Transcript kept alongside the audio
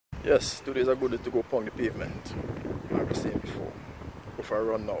Yes, today's a good day to go upon the pavement. Like I was saying before. Go for a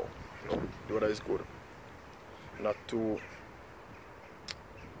run now. You know, the weather is good. Not too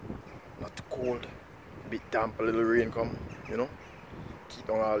cold. A bit damp, a little rain come, you know. Keep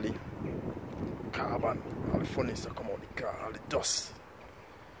on all the carbon, all the funnies that come out the car, all the dust.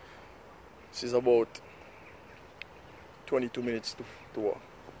 This is about 22 minutes to walk.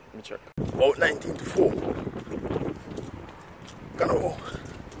 Let me check. About 19 to 4. Gonna go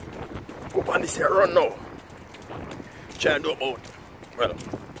on this here run now. Try and do about, well,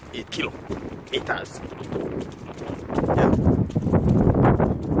 8 kilometers. Yeah.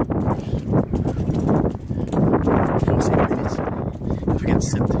 4 minutes. If you get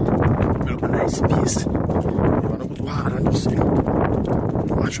set, build up a nice pace. You wanna go too hard and just, you know,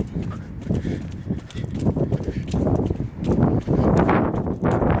 watch up.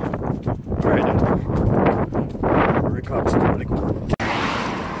 Right then. Record slowly go.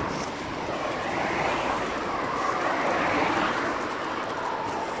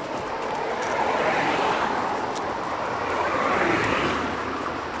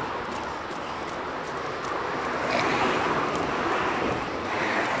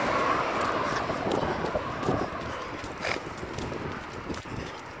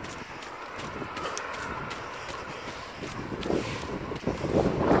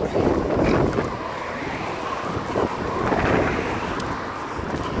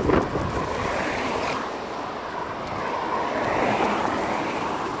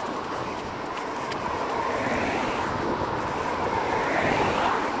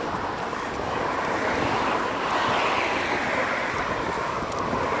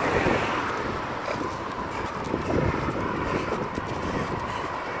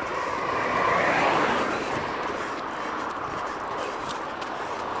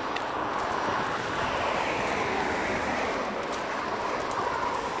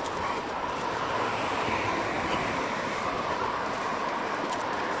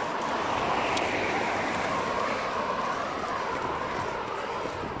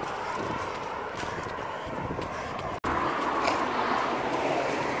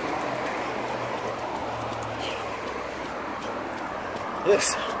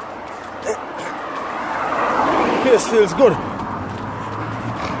 Yes. This feels good.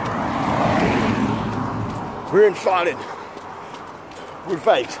 Rain falling. Good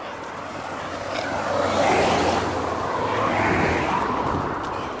vibes.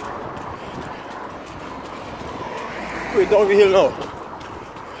 We're down the hill now.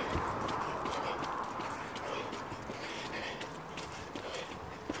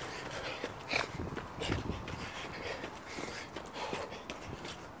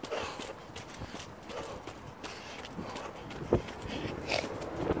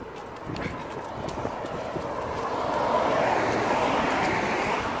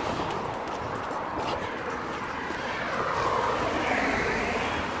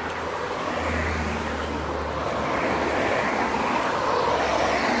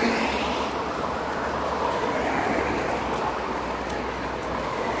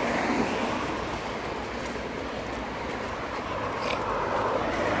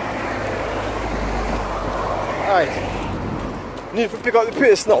 Alright, need to pick up the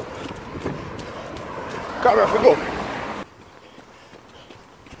pace now. Come here, we go.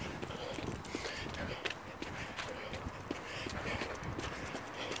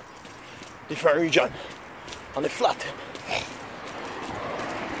 Different region on the flat.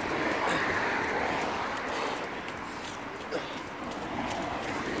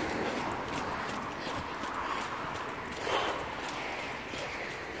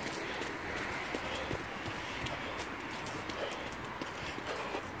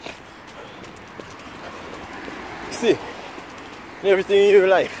 See, in everything in your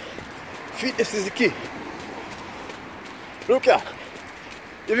life, fitness is the key. Look at,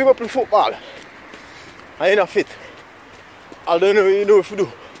 if you go play football and you're not fit, all you know if you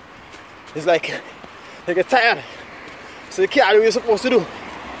do, it's like you get tired, so you can't do what you're supposed to do.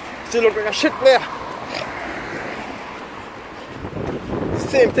 Still look like a shit player.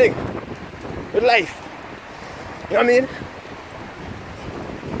 Same thing with life. You know what I mean?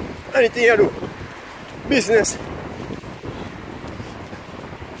 Anything you do, business.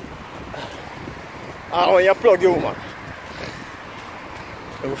 When you plug your woman,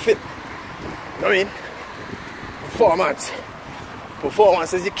 you fit. You know what I mean? Performance.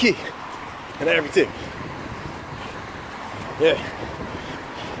 Performance is the key in everything. Yeah.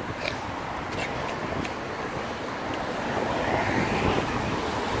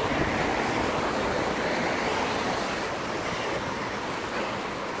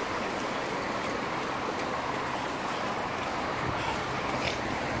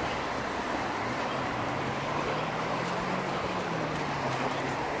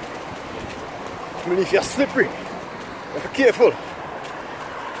 I mean, if you're slippery, you have to be careful.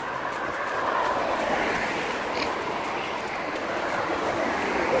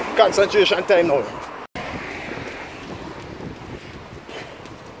 Concentration time now.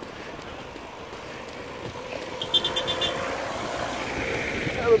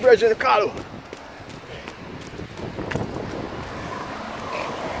 I have a bridge in the car.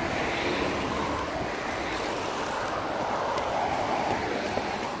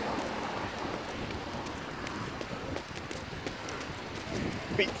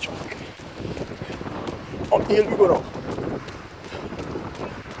 Beach. Up the hill we go now.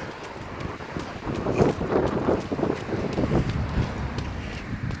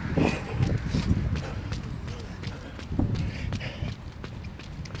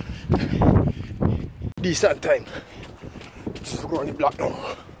 Decent time. Just go on the block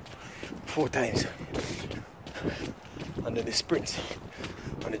now 4 times, and then the sprints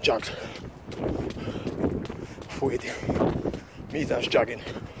and the jogs. 480 meters jogging,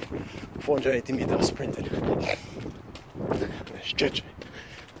 480 meters sprinting, stretch.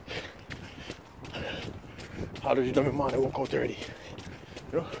 Already done my man, I walk out already.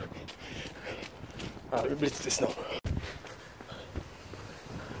 You know? I'll blitz this now.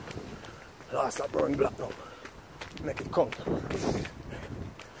 Last that brown block now. Make it count.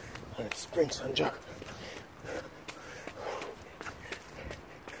 And sprints and jog.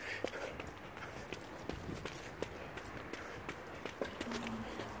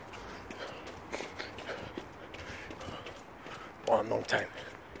 One long time.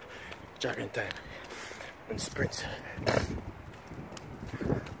 Jogging time. And sprints.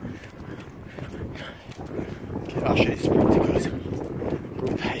 Okay, I'll show you the sprint because go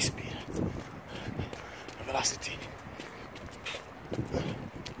with high speed. Velocity.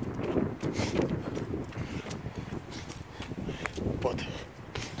 But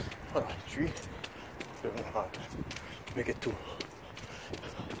alright, 3, 7, hard. Make it 2.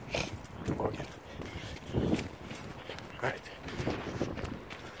 Go again. Alright.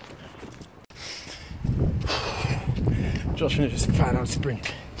 Just finished this final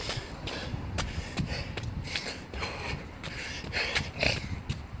sprint.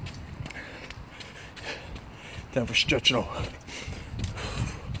 Time for stretch now.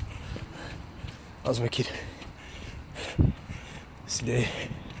 That's my kid. See there.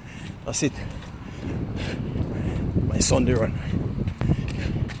 That's it. My Sunday run.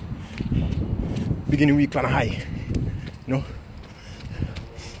 Beginning week on a high. You know?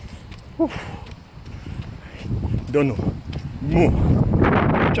 Whew. Don't know. More.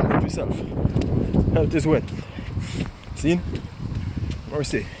 Chat with yourself. Health is wealth. See? What I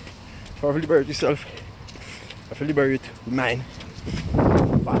say? If I liberate yourself, I feel liberate your mind,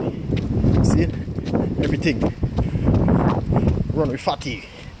 body. See it? Everything. Run with fatigue.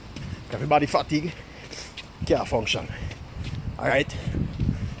 Everybody fatigue can't function. Alright?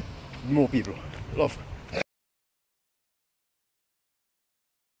 More people. Love.